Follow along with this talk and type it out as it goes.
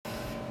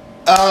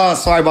Oh,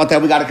 sorry about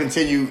that. We got to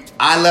continue.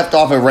 I left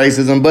off at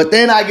racism, but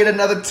then I get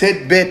another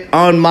tidbit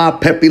on my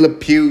Pepe Le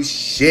Pew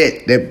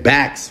shit that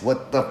backs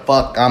what the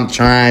fuck I'm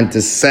trying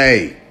to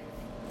say.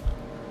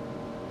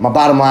 My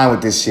bottom line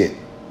with this shit,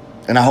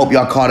 and I hope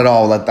y'all caught it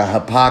all, like the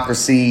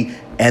hypocrisy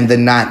and the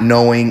not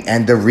knowing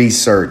and the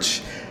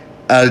research.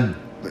 A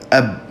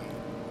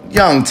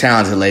young,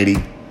 talented lady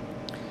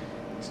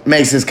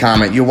makes this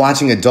comment. You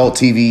watching adult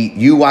TV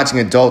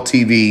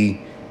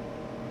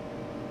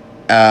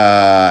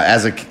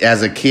as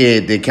a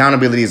kid, the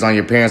accountability is on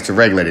your parents to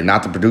regulate it,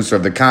 not the producer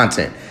of the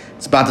content.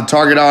 It's about the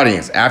target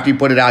audience. After you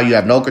put it out, you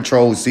have no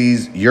control who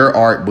sees your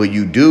art, but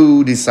you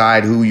do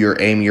decide who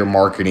you're aiming your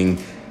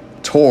marketing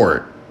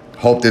toward.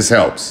 Hope this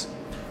helps.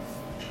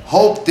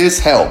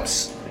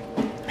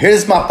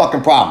 Here's my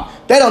fucking problem.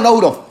 They don't know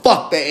who the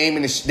fuck they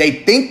aiming at. They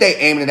think they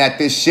aiming at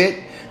this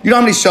shit. You know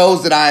how many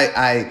shows that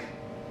I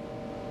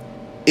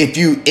if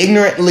you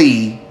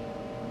ignorantly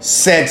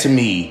said to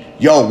me,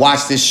 yo,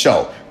 watch this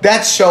show.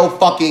 That show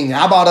fucking,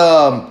 how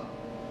about,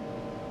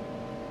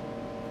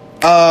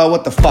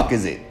 what the fuck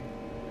is it?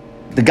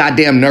 The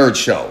goddamn Nerd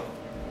Show.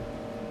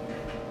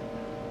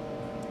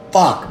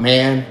 Fuck,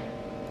 man.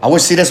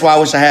 That's why I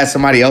wish I had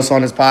somebody else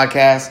on this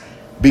podcast.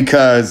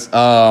 Because,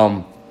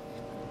 I'm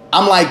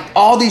like,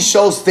 all these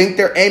shows think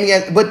they're aiming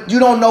at, but you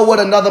don't know what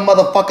another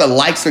motherfucker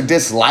likes or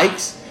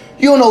dislikes.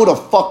 You don't know who the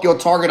fuck your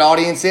target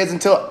audience is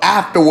until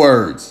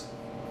afterwards.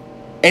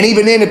 And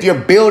even then, if you're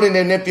building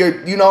and if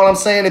you're, you know what I'm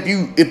saying?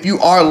 If you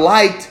are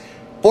liked,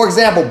 for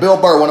example, Bill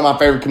Burr, one of my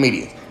favorite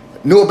comedians,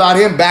 knew about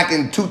him back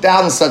in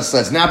 2000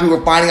 such. Now people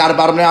are finding out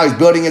about him now. He's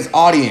building his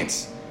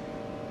audience.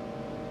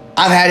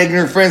 I've had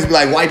ignorant friends be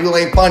like, white people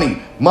ain't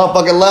funny.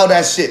 Motherfucker love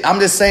that shit. I'm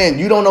just saying,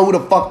 you don't know who the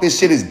fuck this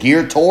shit is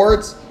geared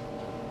towards.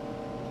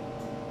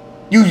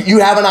 You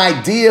have an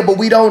idea, but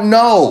we don't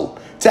know.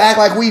 To act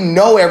like we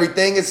know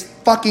everything is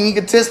fucking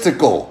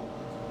egotistical.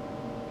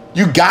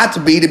 You got to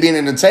be in the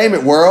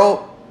entertainment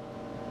world.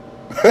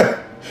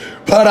 But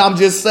I'm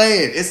just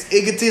saying, it's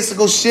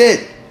egotistical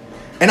shit.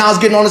 And I was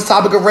getting on this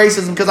topic of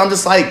racism because I'm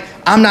just like,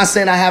 I'm not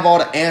saying I have all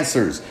the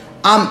answers.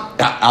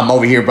 I'm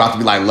over here about to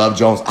be like Love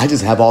Jones. I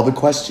just have all the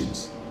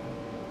questions.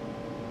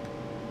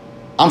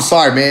 I'm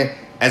sorry, man.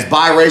 As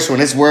biracial,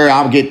 and this is where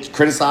I'll get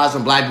criticized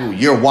from black people.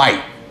 You're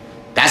white.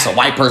 That's a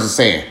white person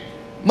saying.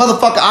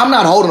 Motherfucker, I'm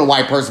not holding a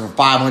white person for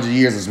 500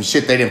 years of some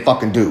shit they didn't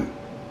fucking do.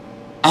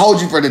 I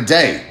hold you for the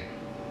day.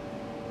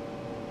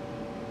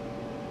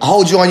 I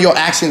hold you on your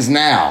actions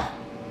now.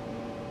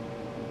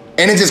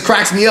 And it just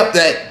cracks me up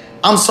that,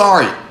 I'm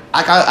sorry,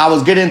 I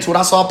was getting into it.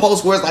 I saw a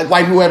post where it's like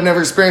white people have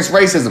never experienced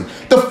racism.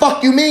 The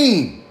fuck you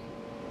mean?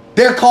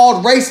 They're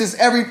called racist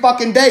every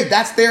fucking day.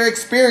 That's their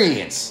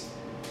experience.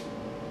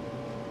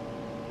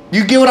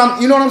 You know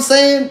what I'm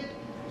saying?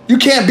 You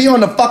can't be on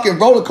the fucking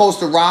roller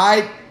coaster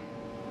ride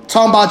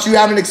talking about you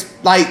having,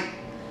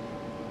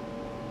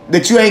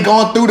 that you ain't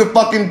gone through the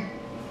fucking,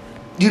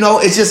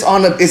 it's just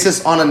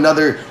on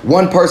another,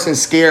 one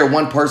person's scared,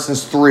 one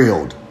person's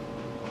thrilled.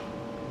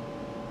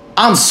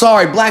 I'm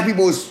sorry, black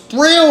people is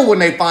thrilled when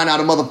they find out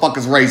a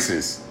motherfucker's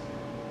racist.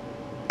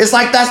 It's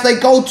like that's they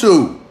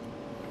go-to.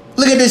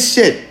 Look at this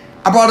shit.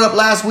 I brought it up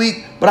last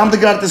week, but I'm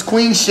thinking about this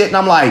queen shit, and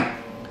I'm like,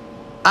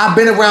 I've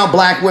been around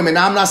black women.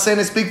 Now, I'm not saying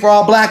to speak for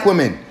all black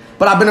women,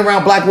 but I've been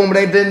around black women.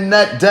 They did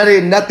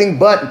nothing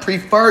but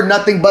prefer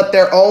nothing but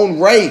their own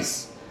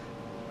race.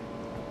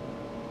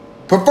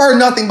 Prefer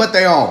nothing but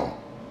their own.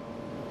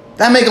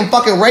 That make them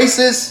fucking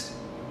racist.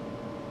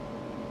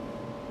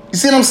 You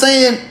see what I'm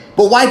saying?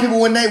 But white people,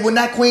 when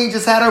that queen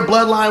just had her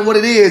bloodline, what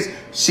it is,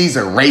 she's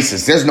a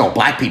racist. There's no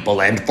black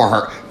people in for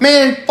her.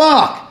 Man,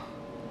 fuck.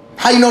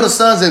 How you know the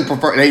sons didn't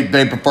prefer?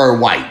 They prefer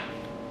white.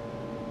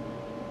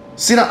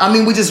 See,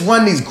 we just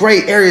run these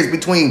gray areas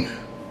between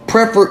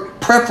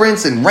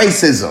preference and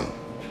racism.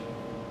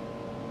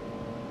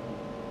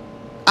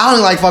 I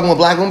don't like fucking with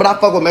black women, but I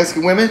fuck with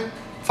Mexican women.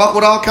 Fuck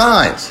with all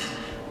kinds.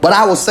 But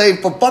I will say,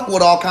 for fuck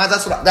with all kinds,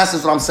 that's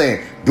just what I'm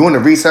saying. Doing the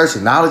research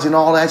and knowledge and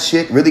all that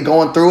shit, really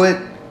going through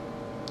it.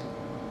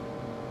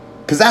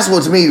 Because that's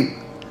what, to me,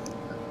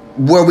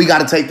 where we got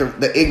to take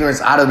the ignorance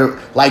out of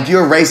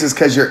you're racist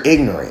because you're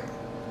ignorant.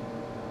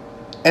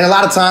 And a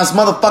lot of times,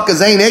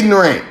 motherfuckers ain't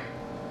ignorant.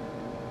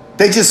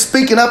 They just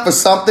speaking up for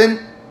something,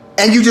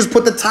 and you just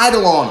put the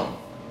title on them.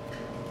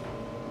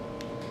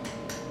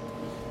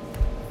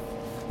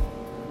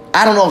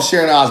 I don't know if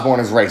Sharon Osbourne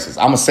is racist.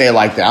 I'm going to say it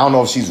like that. I don't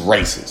know if she's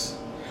racist.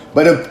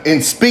 But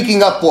in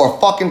speaking up for a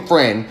fucking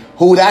friend,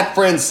 who that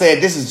friend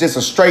said this is just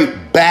a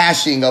straight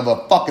bashing of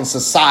a fucking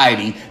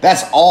society,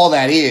 that's all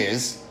that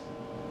is,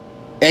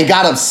 and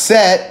got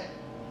upset,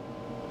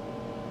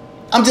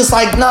 I'm just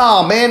like,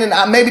 nah, man,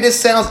 and maybe this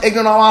sounds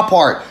ignorant on my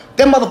part.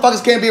 Them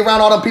motherfuckers can't be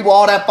around all them people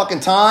all that fucking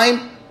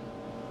time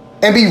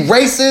and be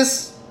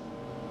racist.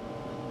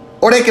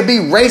 Or they could be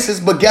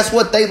racist, but guess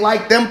what? They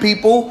like them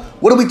people.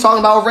 What are we talking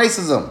about with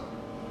racism?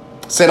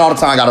 Said all the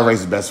time, I got a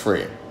racist best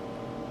friend.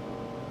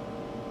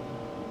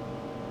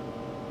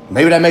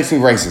 Maybe that makes me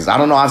racist. I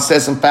don't know. I've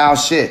said some foul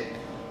shit.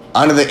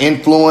 Under the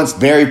influence,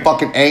 very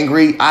fucking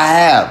angry. I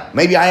have.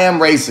 Maybe I am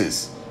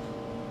racist.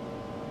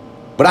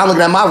 But I'm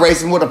looking at my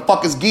race and where the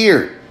fuck is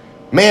geared.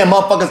 Man,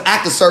 motherfuckers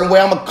act a certain way,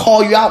 I'm going to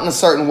call you out in a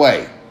certain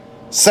way.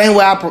 Same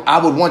way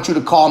I would want you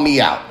to call me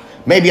out.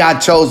 Maybe I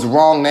chose the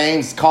wrong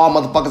names, call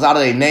motherfuckers out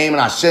of their name,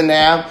 and I shouldn't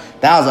have.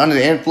 That was under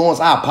the influence.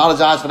 I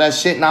apologize for that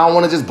shit, and I don't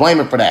want to just blame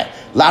it for that.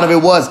 A lot of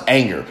it was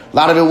anger. A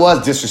lot of it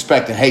was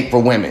disrespect and hate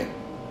for women.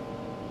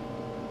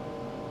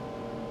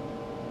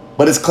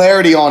 But it's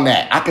clarity on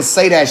that. I could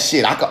say that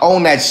shit. I could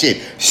own that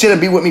shit. Shouldn't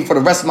be with me for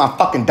the rest of my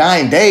fucking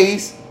dying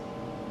days.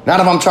 Not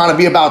if I'm trying to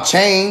be about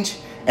change.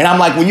 And I'm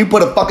like, when you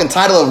put a fucking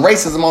title of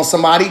racism on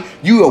somebody,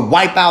 you will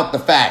wipe out the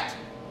fact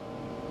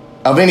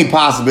of any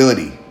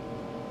possibility.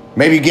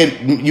 Maybe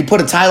you put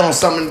a title on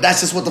something,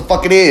 that's just what the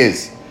fuck it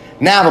is.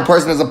 Now if a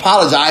person is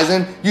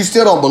apologizing, you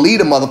still don't believe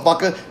the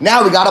motherfucker.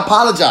 Now we gotta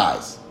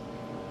apologize.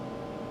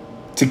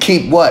 To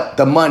keep what?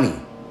 The money.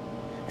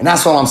 And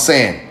that's what I'm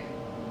saying.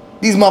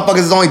 These motherfuckers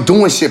is only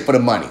doing shit for the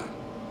money.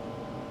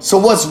 So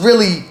what's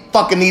really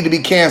fucking need to be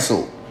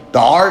canceled? The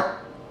art?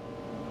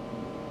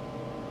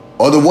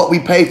 Or the what we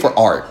pay for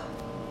art?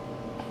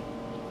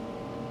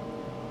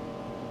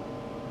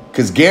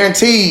 Because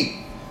guaranteed,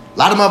 a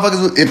lot of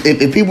motherfuckers,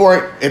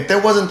 if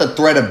there wasn't the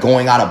threat of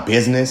going out of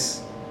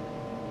business,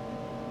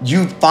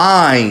 you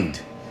find.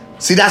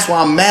 See, that's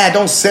why I'm mad.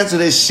 Don't censor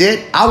this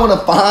shit. I want to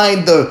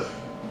find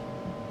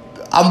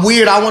I'm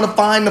weird. I want to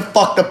find the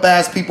fucked up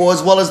ass people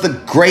as well as the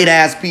great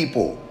ass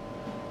people.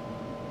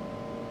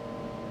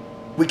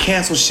 We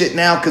cancel shit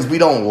now because we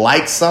don't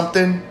like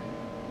something.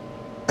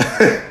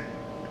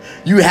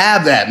 You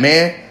have that,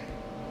 man.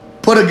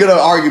 Put a good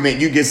argument,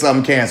 you get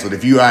something canceled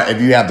if you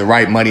have the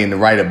right money and the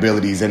right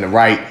abilities and the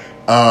right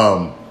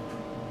the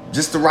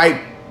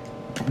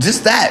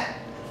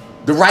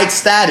right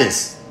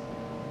status.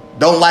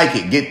 Don't like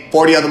it. Get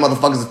 40 other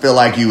motherfuckers to feel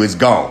like you. It's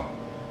gone.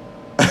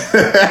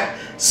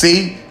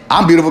 See,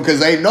 I'm beautiful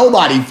because ain't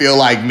nobody feel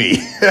like me,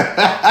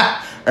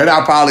 and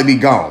I'll probably be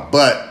gone.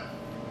 But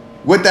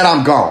with that,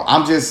 I'm gone. I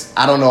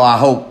don't know. I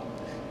hope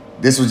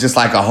this was just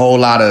like a whole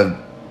lot of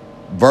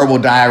verbal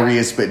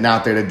diarrhea spitting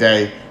out there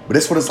today. But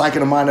it's what it's like in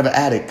the mind of an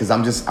addict, because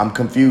I'm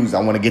confused. I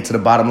want to get to the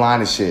bottom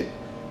line of shit.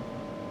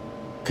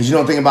 Because you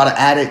don't think about an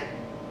addict,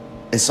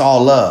 it's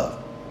all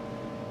love.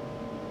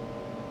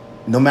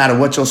 No matter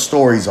what your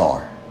stories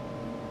are.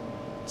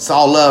 It's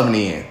all love in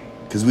the end,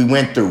 because we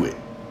went through it.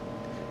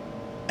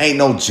 Ain't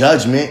no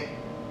judgment.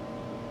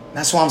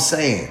 That's what I'm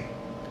saying.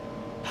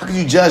 How can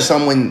you judge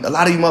someone when a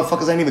lot of you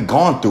motherfuckers ain't even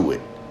gone through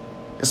it?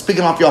 You're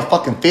speaking off your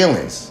fucking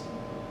feelings.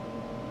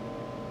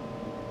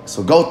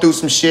 So go through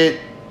some shit.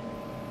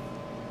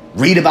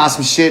 Read about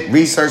some shit,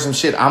 research some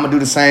shit. I'm going to do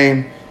the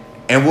same.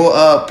 And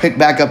we'll pick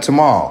back up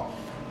tomorrow.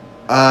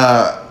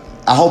 I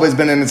hope it's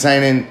been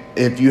entertaining.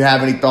 If you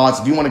have any thoughts,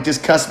 if you want to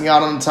just cuss me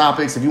out on the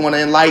topics, if you want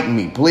to enlighten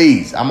me,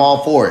 please, I'm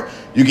all for it.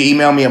 You can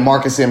email me at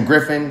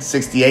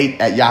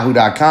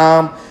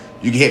marcusmgriffin68@yahoo.com.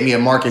 You can hit me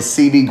at Marcus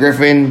CB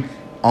Griffin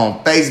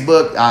on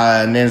Facebook.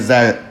 And there's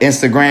that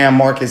Instagram,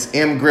 Marcus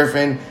M.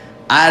 Griffin.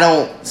 I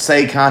don't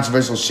say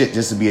controversial shit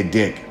just to be a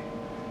dick.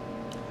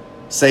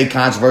 Say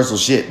controversial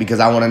shit because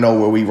I want to know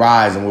where we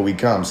rise and where we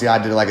come. See, I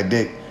did it like a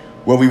dick.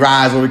 Where we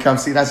rise, where we come.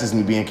 See, that's just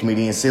me being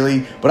comedian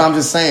silly. But I'm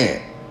just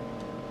saying,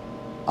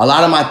 a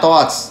lot of my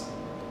thoughts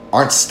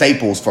aren't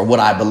staples for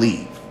what I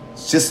believe.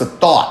 It's just a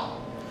thought.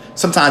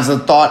 Sometimes a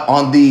thought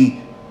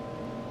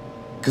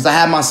because I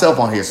have myself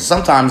on here. So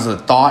sometimes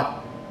it's a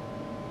thought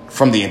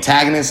from the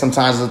antagonist.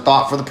 Sometimes it's a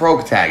thought for the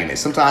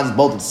protagonist. Sometimes it's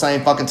both at the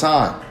same fucking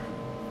time.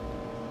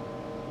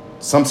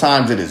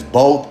 Sometimes it is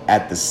both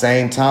at the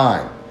same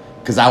time.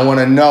 Because I want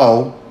to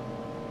know.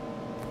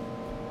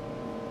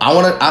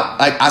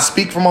 I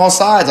speak from all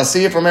sides. I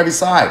see it from every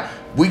side.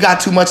 We got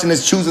too much in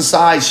this choose a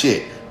side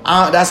shit.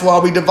 That's why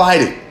we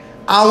divided.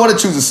 I don't want to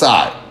choose a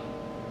side.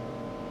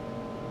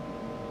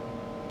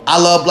 I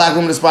love black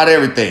women despite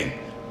everything.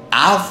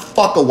 I'll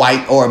fuck a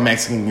white or a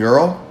Mexican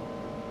girl.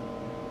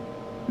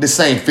 The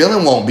same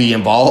feeling won't be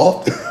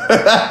involved. You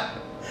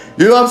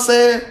know what I'm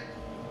saying?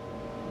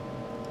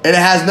 And it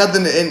has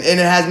nothing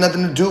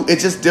to do.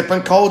 It's just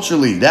different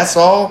culturally. That's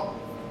all.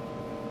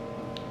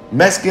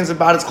 Mexicans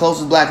about as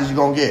close as black as you're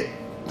gonna get.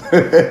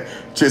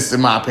 Just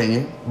in my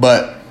opinion.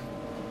 But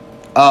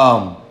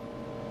I'm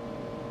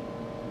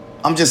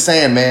just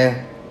saying,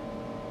 man.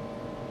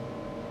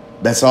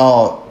 That's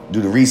all. Do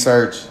the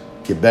research.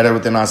 Get better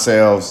within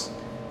ourselves.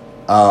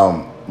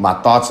 My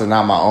thoughts are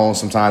not my own.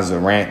 Sometimes it's a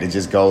rant that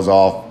just goes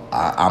off.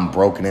 I'm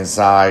broken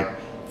inside.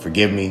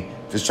 Forgive me.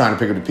 Just trying to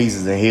pick up the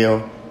pieces and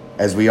heal,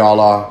 as we all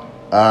are.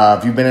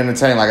 If you've been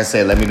entertained, like I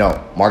said, let me know.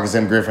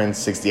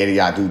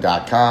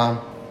 MarcusMGriffin68@yahoo.com.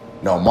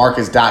 No,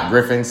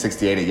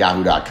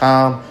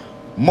 Marcus.Griffin68@yahoo.com.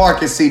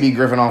 Marcus CB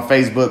Griffin on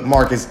Facebook.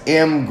 Marcus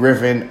M.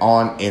 Griffin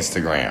on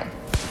Instagram.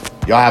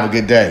 Y'all have a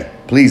good day.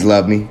 Please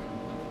love me.